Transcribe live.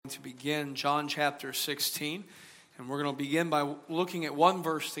To begin John chapter 16, and we're going to begin by looking at one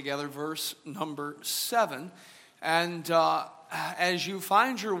verse together, verse number 7. And as you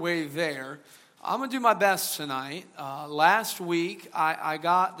find your way there, I'm going to do my best tonight. Last week, I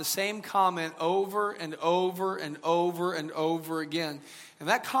got the same comment over and over and over and over again. And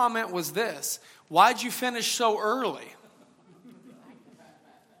that comment was this: why'd you finish so early?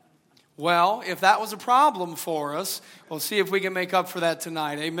 Well, if that was a problem for us, we'll see if we can make up for that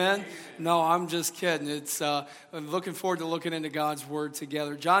tonight. Amen? No, I'm just kidding. I'm looking forward to looking into God's Word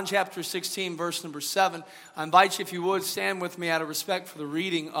together. John chapter 16, verse number 7. I invite you, if you would, stand with me out of respect for the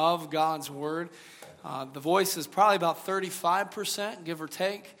reading of God's Word. The voice is probably about 35%, give or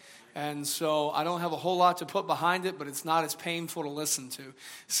take. And so I don't have a whole lot to put behind it, but it's not as painful to listen to.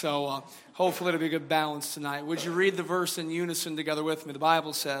 So hopefully it'll be a good balance tonight. Would you read the verse in unison together with me? The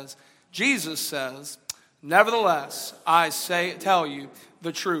Bible says, Jesus says, "Nevertheless, I tell you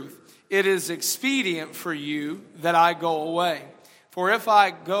the truth. It is expedient for you that I go away. For if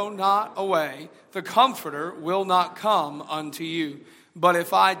I go not away, the Comforter will not come unto you. But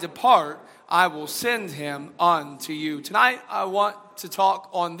if I depart, I will send him unto you." Tonight, I want to talk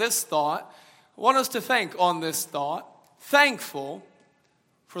on this thought. I want us to think on this thought. Thankful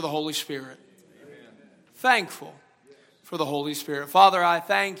for the Holy Spirit. Amen. Thankful for the Holy Spirit. Father, I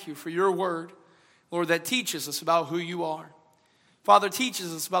thank you for your word, Lord, that teaches us about who you are. Father,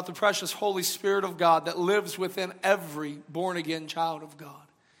 teaches us about the precious Holy Spirit of God that lives within every born-again child of God.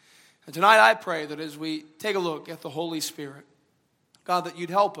 And tonight I pray that as we take a look at the Holy Spirit, God, that you'd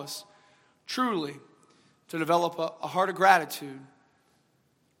help us truly to develop a heart of gratitude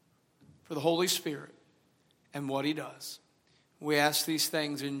for the Holy Spirit and what he does. We ask these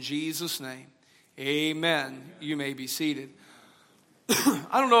things in Jesus' name. Amen. You may be seated.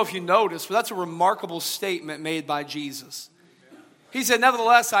 I don't know if you noticed, but that's a remarkable statement made by Jesus. He said,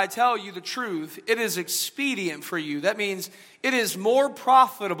 "Nevertheless, I tell you the truth. It is expedient for you." That means it is more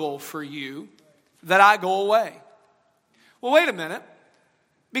profitable for you that I go away. Well, wait a minute.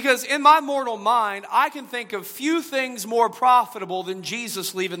 Because in my mortal mind, I can think of few things more profitable than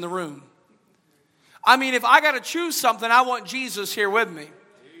Jesus leaving the room. I mean, if I got to choose something, I want Jesus here with me.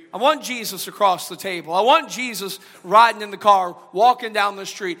 I want Jesus across the table. I want Jesus riding in the car, walking down the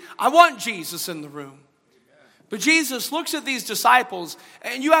street. I want Jesus in the room. But Jesus looks at these disciples,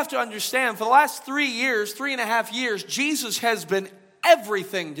 and you have to understand, for the last 3.5 years, Jesus has been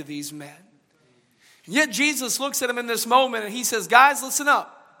everything to these men. And yet Jesus looks at them in this moment, and he says, "Guys, listen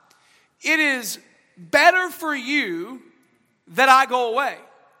up. It is better for you that I go away."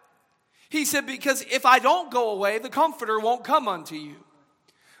 He said, "Because if I don't go away, the Comforter won't come unto you.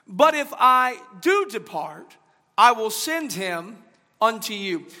 But if I do depart, I will send him unto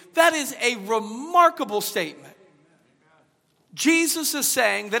you." That is a remarkable statement. Jesus is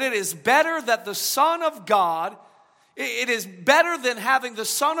saying that it is better that the Son of God, it is better than having the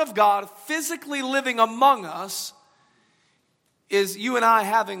Son of God physically living among us, is you and I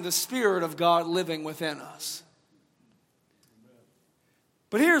having the Spirit of God living within us.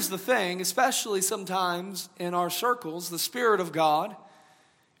 But here's the thing, especially sometimes in our circles, the Spirit of God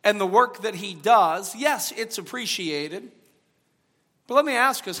and the work that he does, yes, it's appreciated. But let me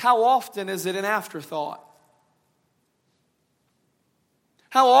ask us, how often is it an afterthought?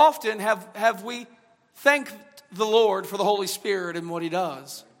 How often have we thanked the Lord for the Holy Spirit and what he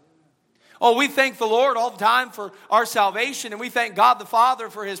does? Oh, we thank the Lord all the time for our salvation, and we thank God the Father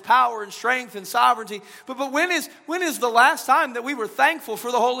for his power and strength and sovereignty. But when is the last time that we were thankful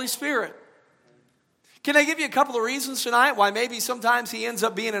for the Holy Spirit? Can I give you a couple of reasons tonight why maybe sometimes he ends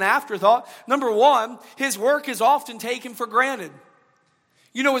up being an afterthought? Number one, his work is often taken for granted.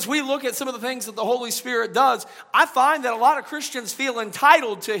 You know, as we look at some of the things that the Holy Spirit does, I find that a lot of Christians feel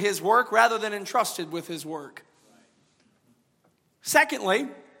entitled to his work rather than entrusted with his work. Secondly,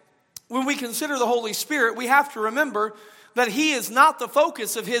 when we consider the Holy Spirit, we have to remember that he is not the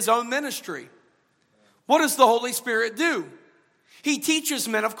focus of his own ministry. What does the Holy Spirit do? He teaches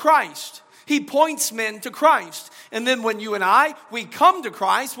men of Christ. He points men to Christ. And then when you and we come to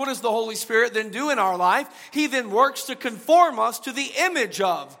Christ, what does the Holy Spirit then do in our life? He then works to conform us to the image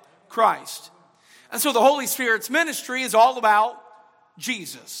of Christ. And so the Holy Spirit's ministry is all about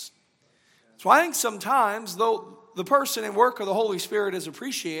Jesus. So I think sometimes, though the person and work of the Holy Spirit is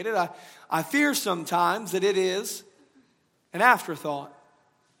appreciated, I fear sometimes that it is an afterthought.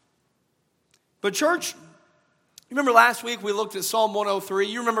 But church, you remember last week we looked at Psalm 103.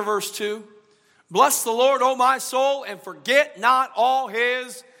 You remember verse 2? "Bless the Lord, O my soul, and forget not all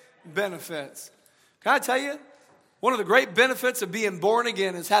his benefits." Can I tell you, one of the great benefits of being born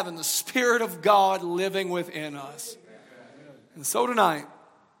again is having the Spirit of God living within us. And so tonight,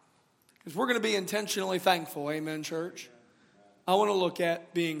 Because we're going to be intentionally thankful. Amen, church? I want to look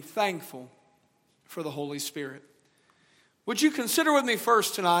at being thankful for the Holy Spirit. Would you consider with me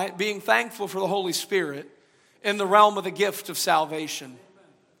first tonight being thankful for the Holy Spirit in the realm of the gift of salvation?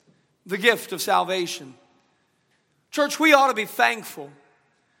 The gift of salvation. Church, we ought to be thankful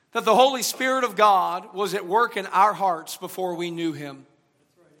that the Holy Spirit of God was at work in our hearts before we knew Him.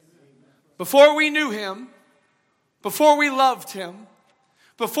 Before we knew Him, before we loved Him,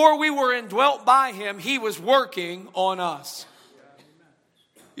 before we were indwelt by Him, He was working on us.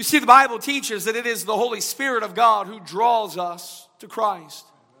 You see, the Bible teaches that it is the Holy Spirit of God who draws us to Christ.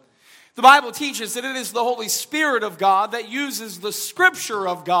 The Bible teaches that it is the Holy Spirit of God that uses the Scripture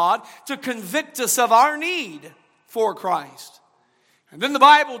of God to convict us of our need for Christ. And then the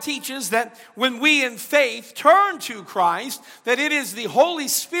Bible teaches that when we in faith turn to Christ, that it is the Holy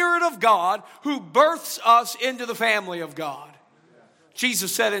Spirit of God who births us into the family of God.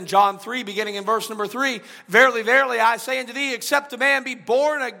 Jesus said in John 3, beginning in verse number 3, "Verily, verily, I say unto thee, except a man be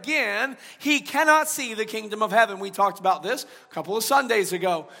born again, he cannot see the kingdom of heaven." We talked about this a couple of Sundays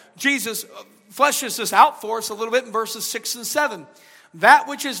ago. Jesus fleshes this out for us a little bit in verses 6 and 7. "That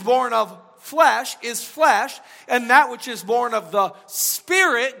which is born of flesh is flesh, and that which is born of the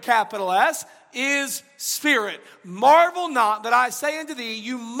Spirit," capital S, "is spirit. Marvel not that I say unto thee,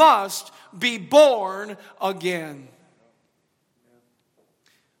 you must be born again."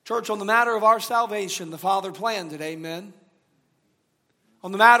 Church, on the matter of our salvation, the Father planned it, amen.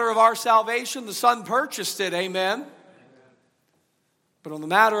 On the matter of our salvation, the Son purchased it, amen. But on the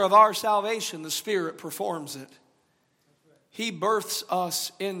matter of our salvation, the Spirit performs it. He births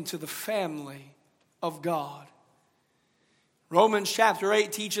us into the family of God. Romans chapter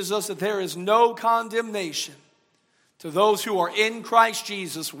 8 teaches us that there is no condemnation to those who are in Christ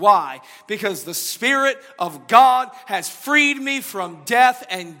Jesus. Why? Because the Spirit of God has freed me from death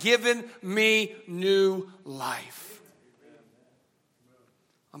and given me new life.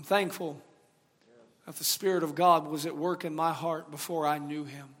 I'm thankful that the Spirit of God was at work in my heart before I knew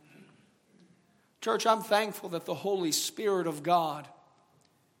Him. Church, I'm thankful that the Holy Spirit of God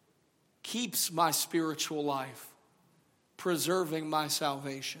keeps my spiritual life, preserving my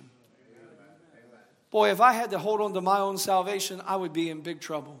salvation. Boy, if I had to hold on to my own salvation, I would be in big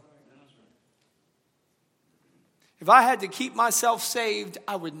trouble. If I had to keep myself saved,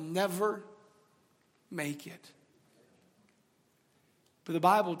 I would never make it. But the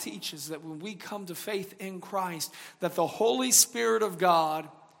Bible teaches that when we come to faith in Christ, that the Holy Spirit of God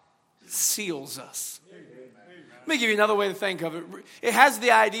seals us. Let me give you another way to think of it. It has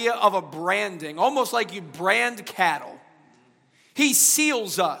the idea of a branding, almost like you brand cattle. He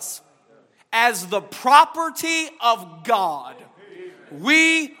seals us as the property of God.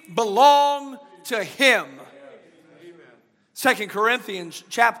 We belong to Him. 2 Corinthians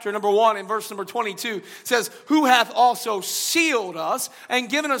chapter number 1 and verse number 22 says, "Who hath also sealed us and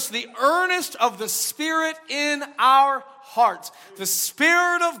given us the earnest of the Spirit in our hearts." The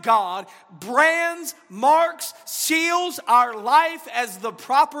Spirit of God brands, marks, seals our life as the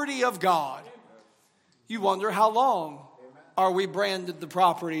property of God. You wonder, how long are we branded the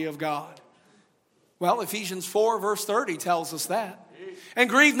property of God? Well, Ephesians 4 verse 30 tells us that. "And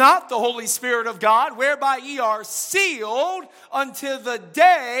grieve not the Holy Spirit of God, whereby ye are sealed unto the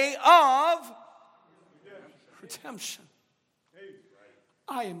day of redemption."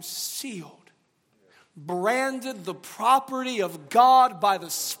 I am sealed, branded the property of God by the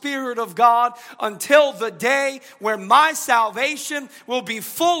Spirit of God until the day where my salvation will be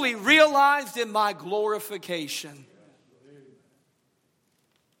fully realized in my glorification.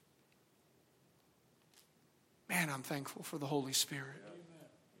 Man, I'm thankful for the Holy Spirit.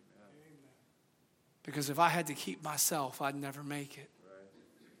 Because if I had to keep myself, I'd never make it.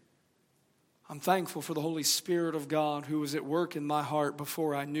 I'm thankful for the Holy Spirit of God who was at work in my heart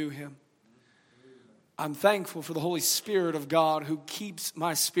before I knew Him. I'm thankful for the Holy Spirit of God who keeps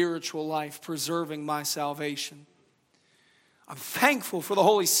my spiritual life, preserving my salvation. I'm thankful for the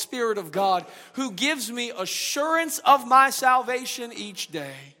Holy Spirit of God who gives me assurance of my salvation each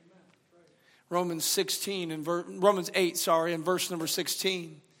day. Romans 8, and verse number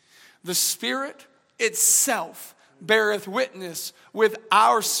 16. "The Spirit itself beareth witness with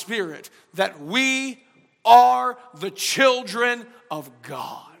our spirit that we are the children of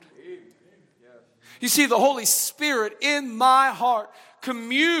God." You see, the Holy Spirit in my heart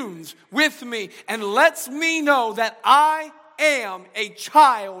communes with me and lets me know that I am a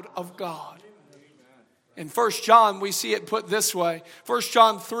child of God. In 1 John, we see it put this way. 1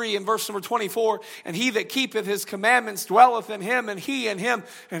 John 3 and verse number 24, "And he that keepeth his commandments dwelleth in him, and he in him.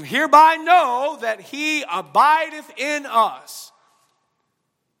 And hereby know that he abideth in us,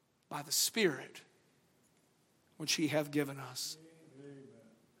 by the Spirit which He hath given us.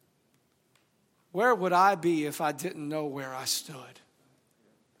 Where would I be if I didn't know where I stood?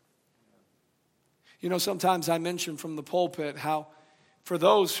 You know, sometimes I mention from the pulpit how for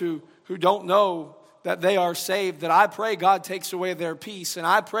those who don't know that they are saved, that I pray God takes away their peace, and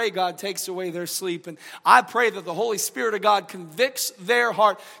I pray God takes away their sleep, and I pray that the Holy Spirit of God convicts their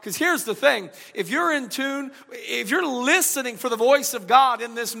heart. Because here's the thing, if you're in tune, if you're listening for the voice of God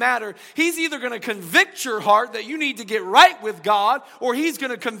in this matter, He's either going to convict your heart that you need to get right with God, or He's going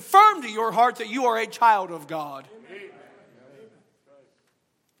to confirm to your heart that you are a child of God.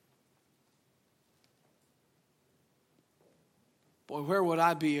 Boy, where would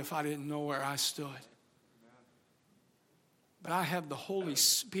I be if I didn't know where I stood? But I have the Holy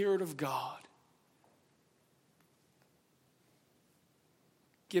Spirit of God.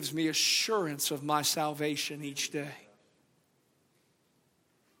 Gives me assurance of my salvation each day.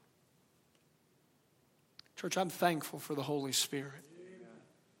 Church, I'm thankful for the Holy Spirit.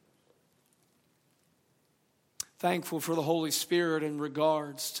 Thankful for the Holy Spirit in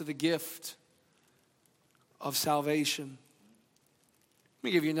regards to the gift of salvation. Let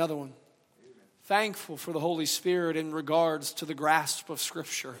me give you another one. Thankful for the Holy Spirit in regards to the grasp of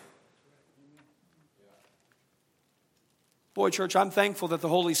Scripture. Boy, church, I'm thankful that the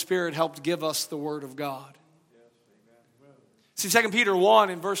Holy Spirit helped give us the Word of God. See, 2 Peter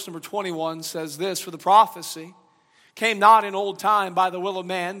 1 in verse number 21 says this, "For the prophecy came not in old time by the will of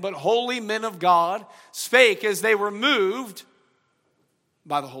man, but holy men of God spake as they were moved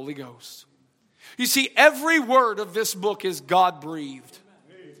by the Holy Ghost." You see, every word of this book is God-breathed.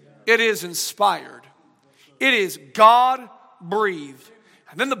 It is inspired. It is God-breathed.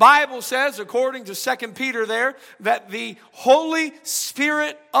 And then the Bible says, according to 2 Peter there, that the Holy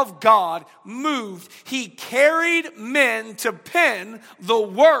Spirit of God moved. He carried men to pen the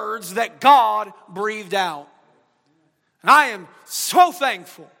words that God breathed out. And I am so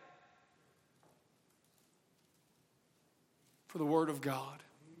thankful for the Word of God.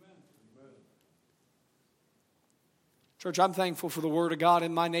 Church, I'm thankful for the Word of God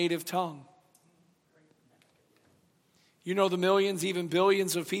in my native tongue. You know the millions, even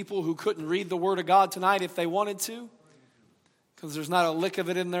billions of people who couldn't read the Word of God tonight if they wanted to, because there's not a lick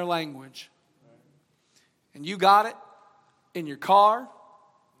of it in their language. And you got it in your car.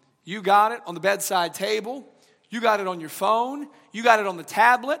 You got it on the bedside table. You got it on your phone. You got it on the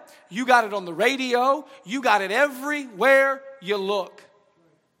tablet. You got it on the radio. You got it everywhere you look.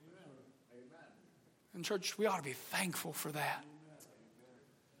 And church, we ought to be thankful for that.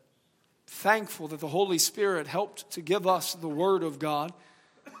 Thankful that the Holy Spirit helped to give us the Word of God.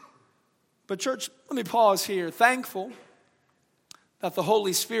 But church, let me pause here. Thankful that the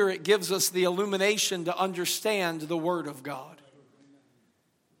Holy Spirit gives us the illumination to understand the Word of God.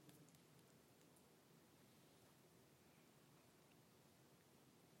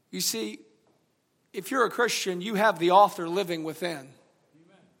 You see, if you're a Christian, you have the author living within.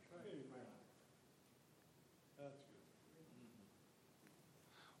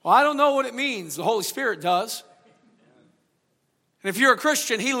 Well, I don't know what it means. The Holy Spirit does. And if you're a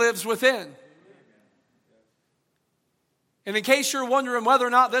Christian, He lives within. And in case you're wondering whether or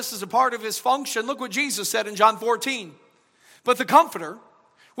not this is a part of His function, look what Jesus said in John 14. "But the Comforter,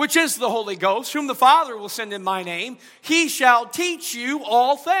 which is the Holy Ghost, whom the Father will send in my name, He shall teach you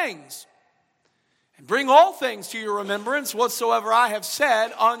all things. And bring all things to your remembrance whatsoever I have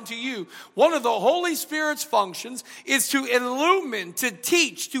said unto you." One of the Holy Spirit's functions is to illumine, to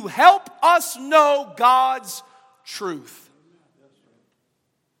teach, to help us know God's truth.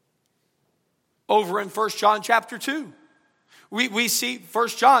 Over in 1 John chapter 2. We see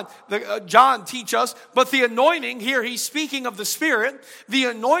 1 John, John teach us, "But the anointing," here he's speaking of the Spirit, "the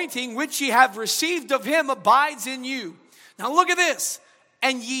anointing which ye have received of Him abides in you." Now look at this.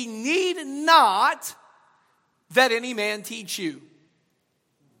 "And ye need not that any man teach you."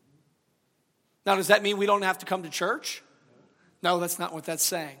 Now, does that mean we don't have to come to church? No, that's not what that's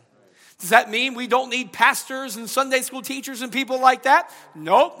saying. Does that mean we don't need pastors and Sunday school teachers and people like that?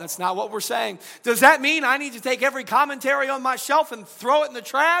 Nope, that's not what we're saying. Does that mean I need to take every commentary on my shelf and throw it in the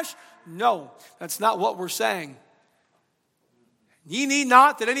trash? No, that's not what we're saying. "Ye need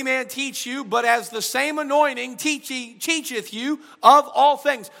not that any man teach you, but as the same anointing teacheth you of all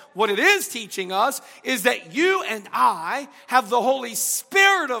things." What it is teaching us is that you and I have the Holy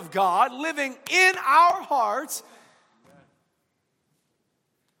Spirit of God living in our hearts.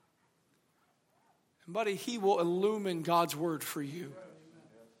 And buddy, He will illumine God's Word for you.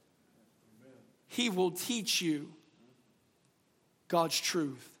 He will teach you God's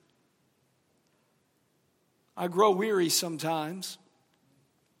truth. I grow weary sometimes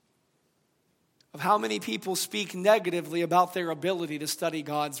of how many people speak negatively about their ability to study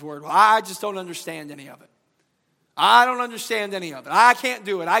God's Word. Well, I just don't understand any of it. I don't understand any of it. I can't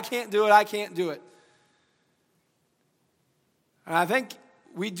do it. I can't do it. I can't do it. And I think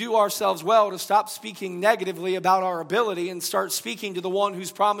we do ourselves well to stop speaking negatively about our ability and start speaking to the one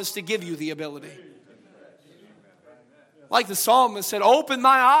who's promised to give you the ability. Like the psalmist said, open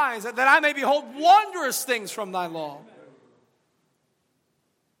my eyes that I may behold wondrous things from thy law.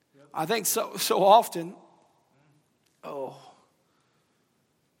 I think so often, we'll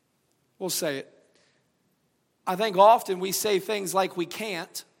say it. I think often we say things like we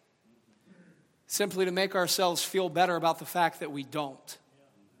can't simply to make ourselves feel better about the fact that we don't.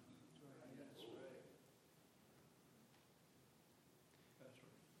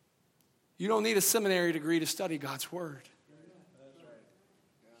 You don't need a seminary degree to study God's Word.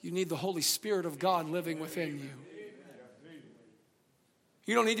 You need the Holy Spirit of God living within you.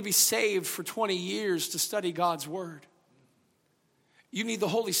 You don't need to be saved for 20 years to study God's Word. You need the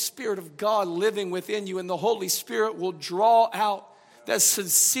Holy Spirit of God living within you, and the Holy Spirit will draw out that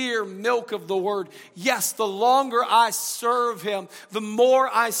sincere milk of the Word. Yes, the longer I serve Him, the more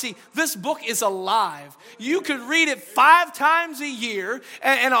I see. This book is alive. You could read it 5 times a year,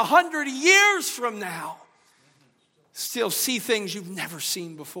 and 100 years from now, still see things you've never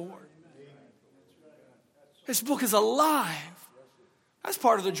seen before. This book is alive. That's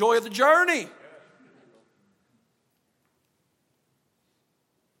part of the joy of the journey.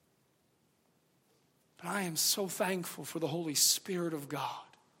 But I am so thankful for the Holy Spirit of God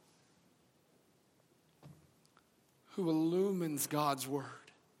who illumines God's Word,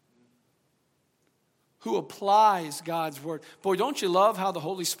 who applies God's Word. Boy, don't you love how the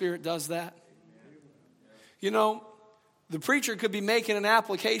Holy Spirit does that? You know, the preacher could be making an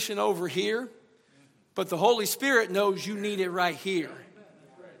application over here, but the Holy Spirit knows you need it right here.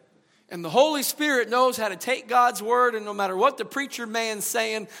 And the Holy Spirit knows how to take God's Word, and no matter what the preacher man's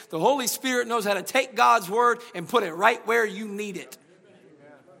saying, the Holy Spirit knows how to take God's Word and put it right where you need it.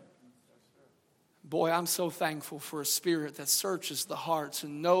 Boy, I'm so thankful for a Spirit that searches the hearts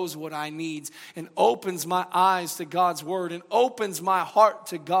and knows what I need and opens my eyes to God's Word and opens my heart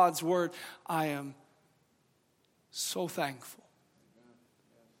to God's Word. I am so thankful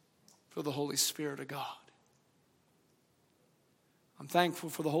for the Holy Spirit of God. I'm thankful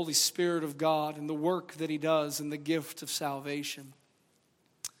for the Holy Spirit of God and the work that He does and the gift of salvation.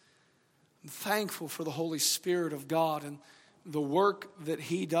 I'm thankful for the Holy Spirit of God and the work that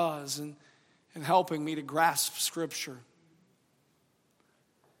He does in helping me to grasp Scripture.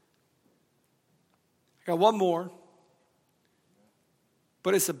 I got one more,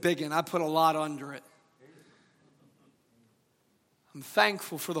 but it's a big one. I put a lot under it. I'm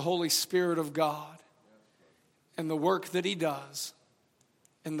thankful for the Holy Spirit of God and the work that He does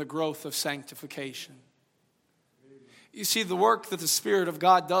in the growth of sanctification. You see, the work that the Spirit of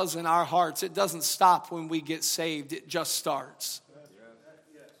God does in our hearts, it doesn't stop when we get saved. It just starts.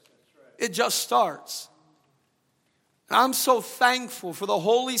 It just starts. And I'm so thankful for the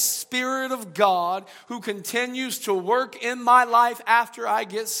Holy Spirit of God who continues to work in my life after I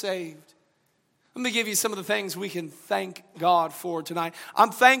get saved. Let me give you some of the things we can thank God for tonight. I'm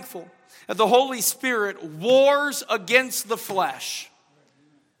thankful that the Holy Spirit wars against the flesh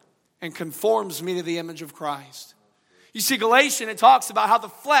and conforms me to the image of Christ. You see, Galatians, it talks about how the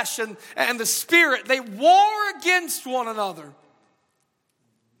flesh and the spirit, they war against one another.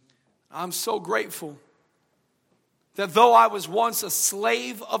 I'm so grateful that though I was once a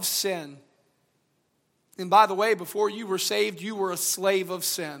slave of sin, and by the way, before you were saved, you were a slave of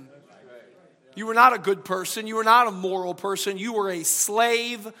sin. You were not a good person. You were not a moral person. You were a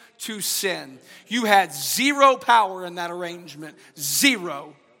slave to sin. You had zero power in that arrangement.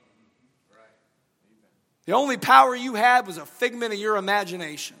 Zero. The only power you had was a figment of your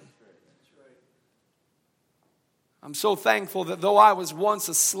imagination. I'm so thankful that though I was once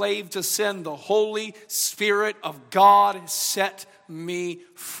a slave to sin, the Holy Spirit of God set me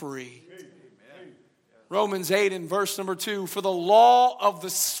free. Romans 8 and verse number 2, for the law of the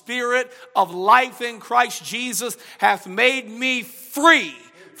Spirit of life in Christ Jesus hath made me free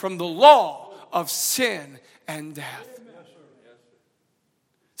from the law of sin and death.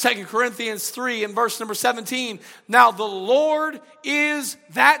 2 Corinthians 3 and verse number 17. Now the Lord is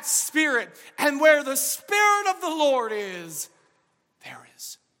that Spirit, and where the Spirit of the Lord is, there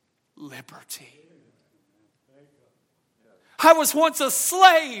is liberty. I was once a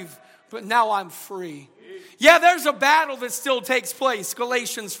slave, but now I'm free. Yeah, there's a battle that still takes place,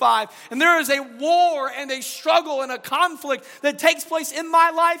 Galatians 5. And there is a war and a struggle and a conflict that takes place in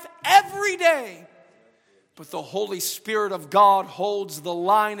my life every day. But the Holy Spirit of God holds the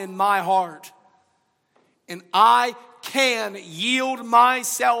line in my heart And I can yield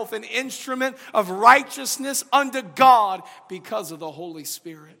myself an instrument of righteousness unto God because of the Holy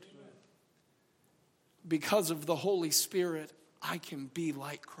Spirit. Because of the Holy Spirit, I can be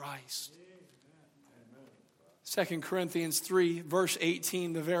like Christ. 2 Corinthians 3, verse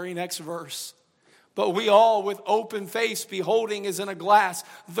 18, the very next verse. But we all with open face beholding as in a glass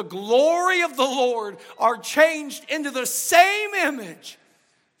the glory of the Lord are changed into the same image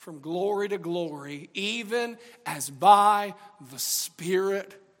from glory to glory, even as by the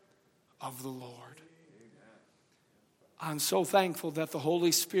Spirit of the Lord. I'm so thankful that the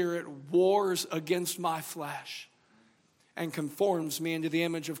Holy Spirit wars against my flesh and conforms me into the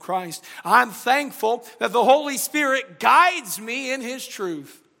image of Christ. I'm thankful that the Holy Spirit guides me in His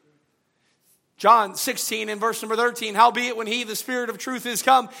truth. John 16 and verse number 13, howbeit when He, the Spirit of truth, is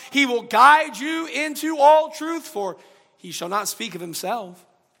come, He will guide you into all truth, for He shall not speak of Himself.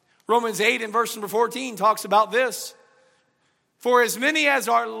 Romans 8 and verse number 14 talks about this. For as many as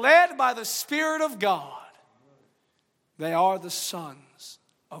are led by the Spirit of God, they are the sons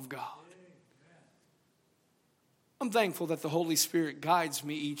of God. I'm thankful that the Holy Spirit guides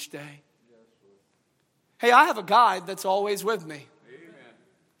me each day. Hey, I have a guide that's always with me.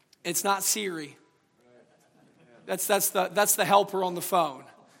 It's not Siri. That's the helper on the phone.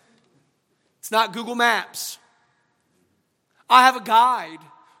 It's not Google Maps. I have a guide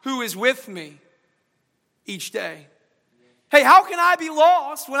who is with me each day. Hey, how can I be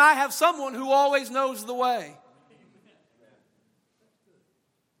lost when I have someone who always knows the way?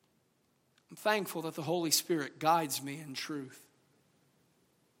 I'm thankful that the Holy Spirit guides me in truth.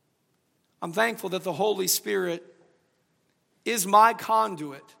 I'm thankful that the Holy Spirit is my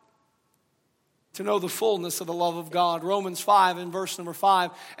conduit to know the fullness of the love of God. Romans 5 and verse number 5.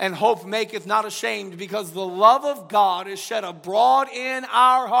 And hope maketh not ashamed, because the love of God is shed abroad in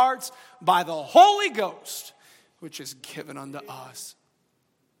our hearts by the Holy Ghost, which is given unto us.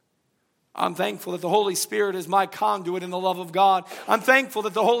 I'm thankful that the Holy Spirit is my conduit in the love of God. I'm thankful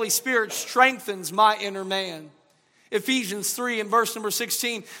that the Holy Spirit strengthens my inner man. Ephesians 3 and verse number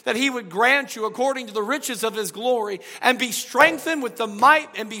 16, that He would grant you according to the riches of His glory and be strengthened with might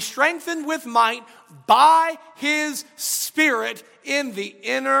by His Spirit in the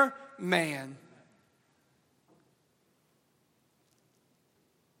inner man.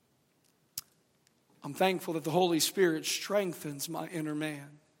 I'm thankful that the Holy Spirit strengthens my inner man.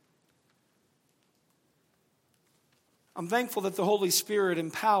 I'm thankful that the Holy Spirit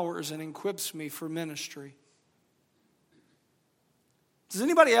empowers and equips me for ministry. Does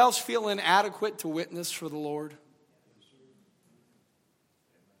anybody else feel inadequate to witness for the Lord?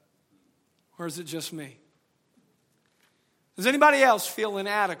 Or is it just me? Does anybody else feel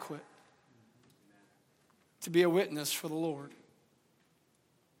inadequate to be a witness for the Lord?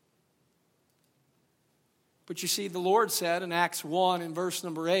 But you see, the Lord said in Acts 1 and verse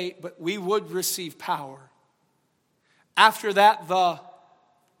number 8, but we would receive power. After that, the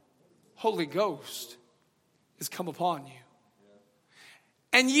Holy Ghost is come upon you.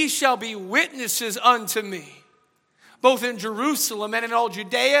 And ye shall be witnesses unto me, both in Jerusalem and in all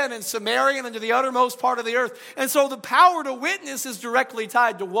Judea and in Samaria and unto the uttermost part of the earth. And so the power to witness is directly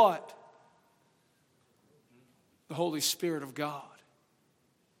tied to what? The Holy Spirit of God.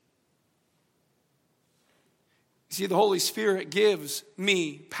 You see, the Holy Spirit gives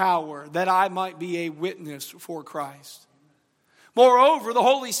me power that I might be a witness for Christ. Moreover, the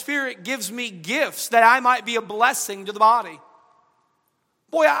Holy Spirit gives me gifts that I might be a blessing to the body.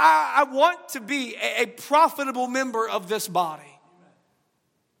 Boy, I want to be a profitable member of this body.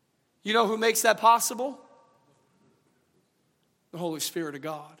 You know who makes that possible? The Holy Spirit of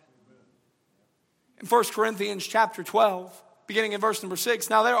God. In 1 Corinthians chapter 12, beginning in verse number 6,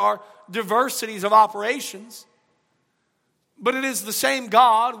 now there are diversities of operations, but it is the same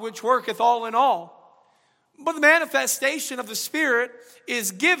God which worketh all in all. But the manifestation of the Spirit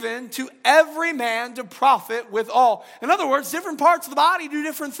is given to every man to profit withal. In other words, different parts of the body do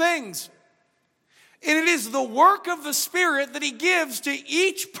different things. And it is the work of the Spirit that He gives to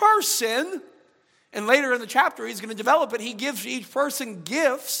each person. And later in the chapter, He's going to develop it. He gives each person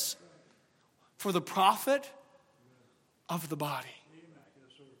gifts for the profit of the body.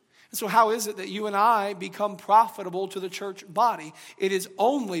 And so how is it that you and I become profitable to the church body? It is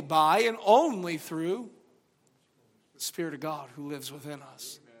only by and only through the Spirit of God who lives within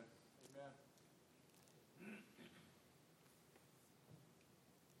us.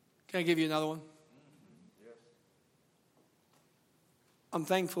 Can I give you another one? I'm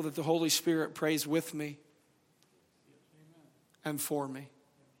thankful that the Holy Spirit prays with me and for me.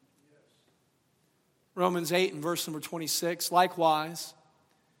 Romans 8 and verse number 26, likewise,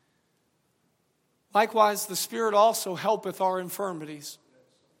 Likewise, the Spirit also helpeth our infirmities.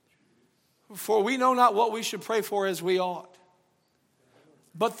 For we know not what we should pray for as we ought.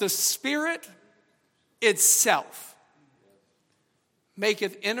 But the Spirit itself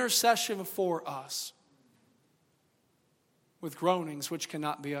maketh intercession for us with groanings which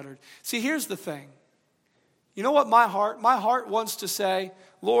cannot be uttered. See, here's the thing. You know what my heart wants to say,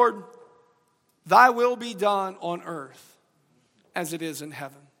 Lord, thy will be done on earth as it is in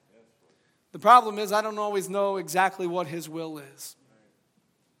heaven. The problem is I don't always know exactly what his will is.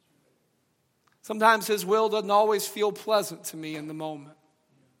 Sometimes his will doesn't always feel pleasant to me in the moment.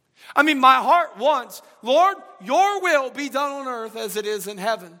 I mean, my heart wants, Lord, your will be done on earth as it is in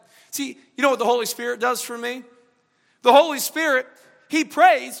heaven. See, you know what the Holy Spirit does for me? The Holy Spirit, he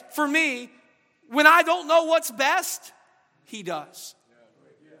prays for me when I don't know what's best. He does.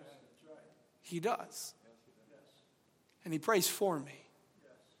 He does. And he prays for me.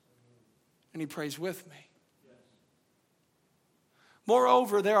 And he prays with me.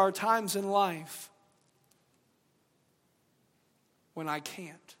 Moreover, there are times in life when I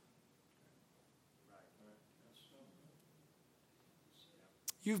can't.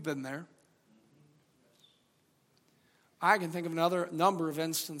 You've been there. I can think of another number of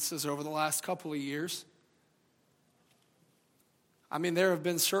instances over the last couple of years. I mean, there have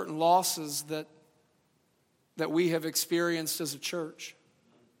been certain losses that we have experienced as a church.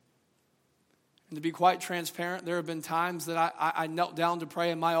 And to be quite transparent, there have been times that I knelt down to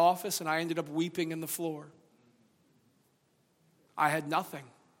pray in my office and I ended up weeping in the floor. I had nothing.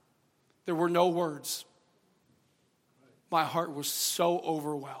 There were no words. My heart was so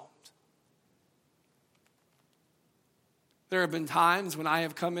overwhelmed. There have been times when I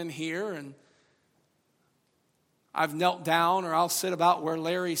have come in here and I've knelt down, or I'll sit about where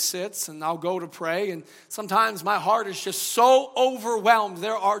Larry sits and I'll go to pray, and sometimes my heart is just so overwhelmed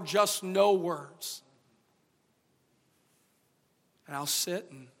there are just no words. And I'll sit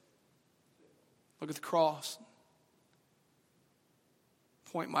and look at the cross,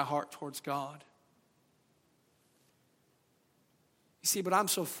 point my heart towards God. You see, but I'm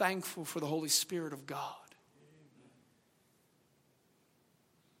so thankful for the Holy Spirit of God.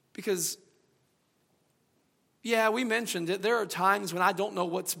 Because, yeah, we mentioned it. There are times when I don't know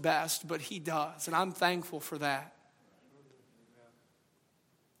what's best, but he does, and I'm thankful for that.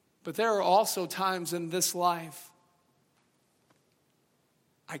 But there are also times in this life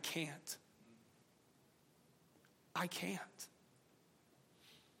I can't. I can't.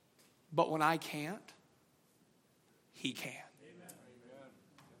 But when I can't, he can.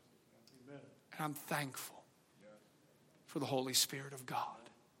 And I'm thankful for the Holy Spirit of God.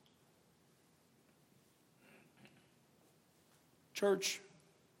 Church,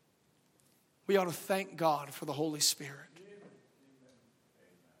 we ought to thank God for the Holy Spirit.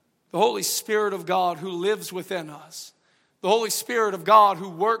 The Holy Spirit of God who lives within us. The Holy Spirit of God who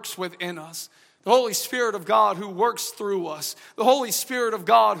works within us. The Holy Spirit of God who works through us. The Holy Spirit of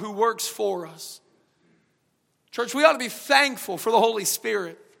God who works for us. Church, we ought to be thankful for the Holy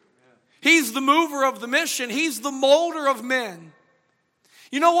Spirit. He's the mover of the mission. He's the molder of men.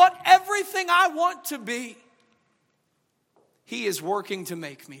 You know what? Everything I want to be, he is working to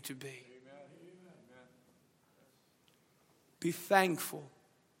make me to be. Be thankful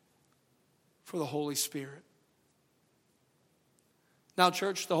for the Holy Spirit. Now,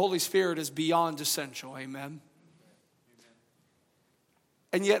 church, the Holy Spirit is beyond essential. Amen.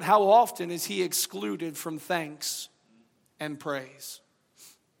 And yet, how often is he excluded from thanks and praise?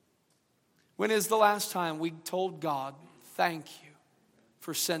 When is the last time we told God, thank you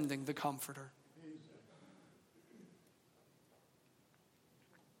for sending the Comforter?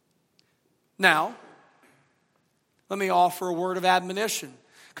 Now, let me offer a word of admonition.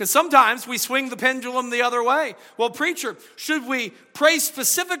 Because sometimes we swing the pendulum the other way. Well, preacher, should we pray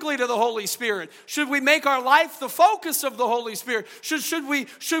specifically to the Holy Spirit? Should we make our life the focus of the Holy Spirit? Should we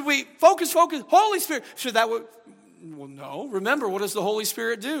focus, Holy Spirit? Well, no. Remember, what does the Holy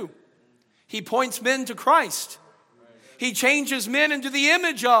Spirit do? He points men to Christ. He changes men into the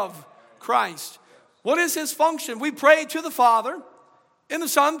image of Christ. What is his function? We pray to the Father and the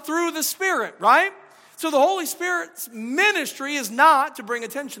Son through the Spirit, right? So the Holy Spirit's ministry is not to bring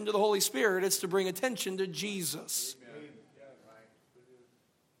attention to the Holy Spirit. It's to bring attention to Jesus.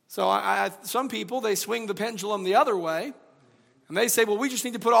 So some people, they swing the pendulum the other way. And they say, well, we just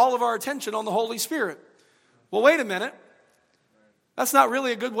need to put all of our attention on the Holy Spirit. Well, wait a minute. That's not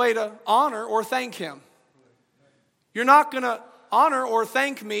really a good way to honor or thank him. You're not going to honor or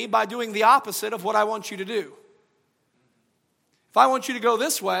thank me by doing the opposite of what I want you to do. If I want you to go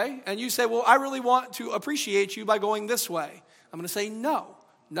this way, and you say, well, I really want to appreciate you by going this way, I'm going to say, no.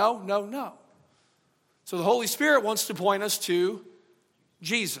 So the Holy Spirit wants to point us to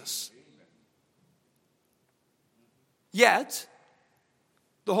Jesus. Yet,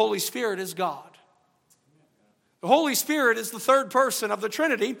 the Holy Spirit is God. The Holy Spirit is the third person of the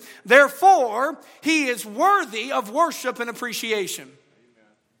Trinity. Therefore, He is worthy of worship and appreciation.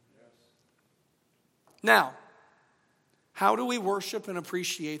 Now, how do we worship and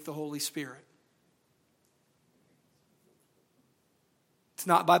appreciate the Holy Spirit? It's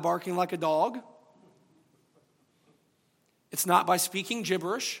not by barking like a dog. It's not by speaking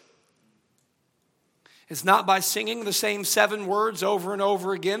gibberish. It's not by singing the same 7 words over and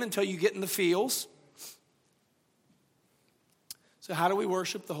over again until you get in the feels. So how do we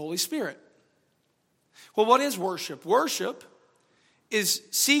worship the Holy Spirit? Well, what is worship? Worship is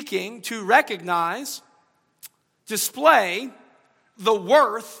seeking to recognize, display the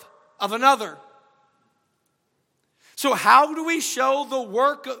worth of another. So how do we show the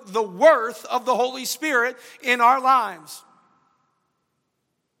worth of the Holy Spirit in our lives?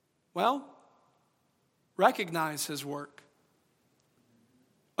 Well, recognize His work.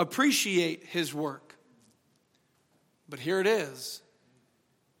 Appreciate His work. But here it is.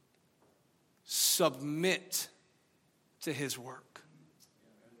 Submit to His work.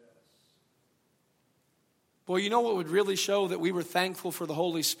 Boy, you know what would really show that we were thankful for the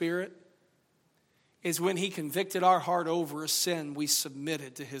Holy Spirit? Is when He convicted our heart over a sin, we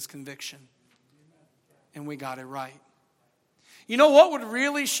submitted to His conviction. And we got it right. You know what would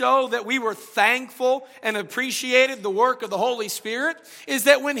really show that we were thankful and appreciated the work of the Holy Spirit? Is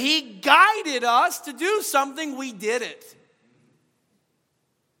that when He guided us to do something, we did it.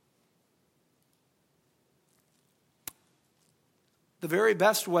 The very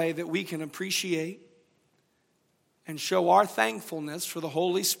best way that we can appreciate and show our thankfulness for the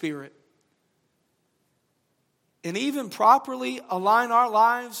Holy Spirit and even properly align our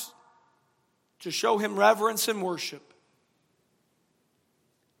lives to show Him reverence and worship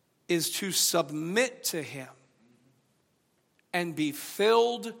is to submit to Him and be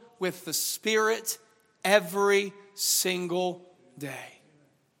filled with the Spirit every single day.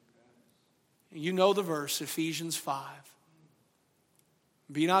 You know the verse, Ephesians 5.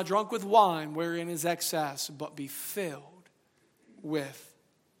 Be not drunk with wine wherein is excess, but be filled with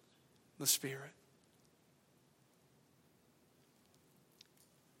the Spirit.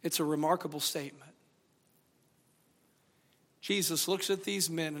 It's a remarkable statement. Jesus looks at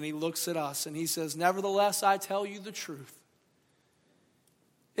these men and He looks at us and He says, nevertheless, I tell you the truth.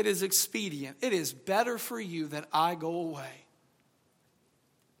 It is expedient. It is better for you that I go away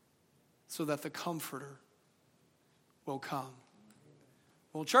so that the Comforter will come.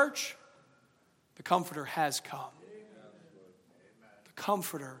 Well, church, the Comforter has come. The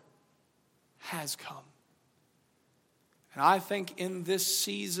Comforter has come. And I think in this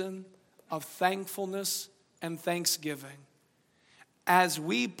season of thankfulness and thanksgiving, as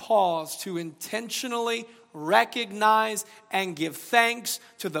we pause to intentionally recognize and give thanks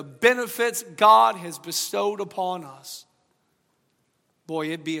to the benefits God has bestowed upon us, boy,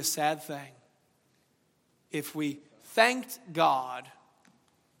 it'd be a sad thing if we thanked God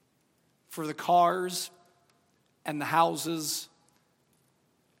for the cars and the houses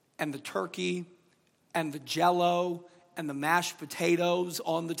and the turkey and the Jell-O and the mashed potatoes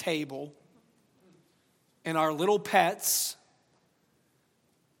on the table and our little pets.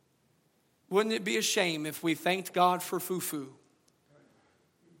 Wouldn't it be a shame if we thanked God for fufu,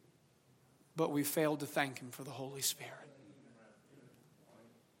 but we failed to thank Him for the Holy Spirit?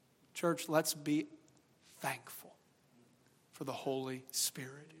 Church, let's be thankful for the Holy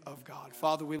Spirit of God. Father, we